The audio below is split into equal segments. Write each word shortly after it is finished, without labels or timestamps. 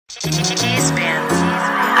Smoking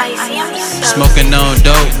on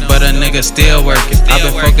dope, but a nigga still working. I've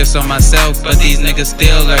been focused on myself, but these niggas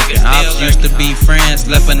still lurking. Ops used to be friends,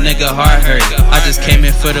 left a nigga heart hurt. I just came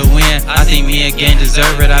in for the win, I think me again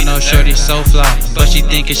deserve it. I know shorty's so fly, but she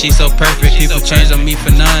thinking she's so perfect. People change on me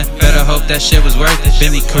for none, better hope that shit was worth it.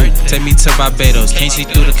 Bentley coupe, take me to Barbados, can't see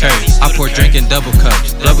through the curtains. I pour drink in double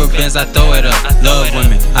cups, rubber bands I throw it up. Love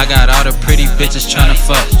women, I got all the pretty bitches tryna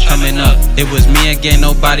fuck. Coming up, it was me again,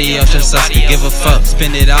 nobody else, just us to give a fuck.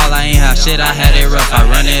 Spend it all, I ain't have shit, I had it rough. I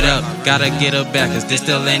run it up, gotta get her back, cause this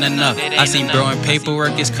still ain't enough. I seen bro in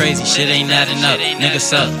paperwork, it's crazy, shit ain't adding up. Niggas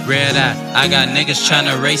suck, red eye, I got niggas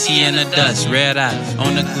tryna race you in the dust. Red eye,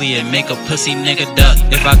 on the glee and make a pussy nigga duck.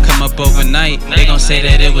 If I come up overnight, they gon' say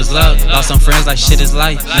that it was luck. Lost some friends like shit is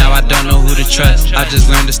life, now I don't know who to trust. I just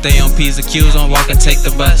learned to stay on P's and Q's, on walk and take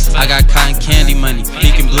the bus. I got cotton candy money,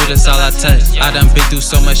 pink and blue, that's all I touch. I done been through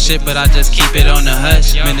so much shit, but I just keep it on the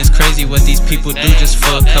hush. Man, it's crazy what these people do just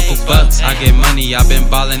for a couple bucks. I get money, I've been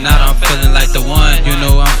ballin' out, I'm feeling like the one. You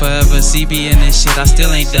know I'm forever CB in this shit, I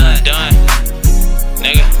still ain't done.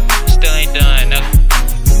 Nigga, still ain't done, nigga.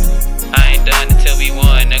 I ain't done until we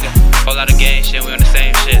won, nigga. Whole lot of gang shit, we on the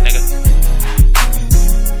same shit, nigga.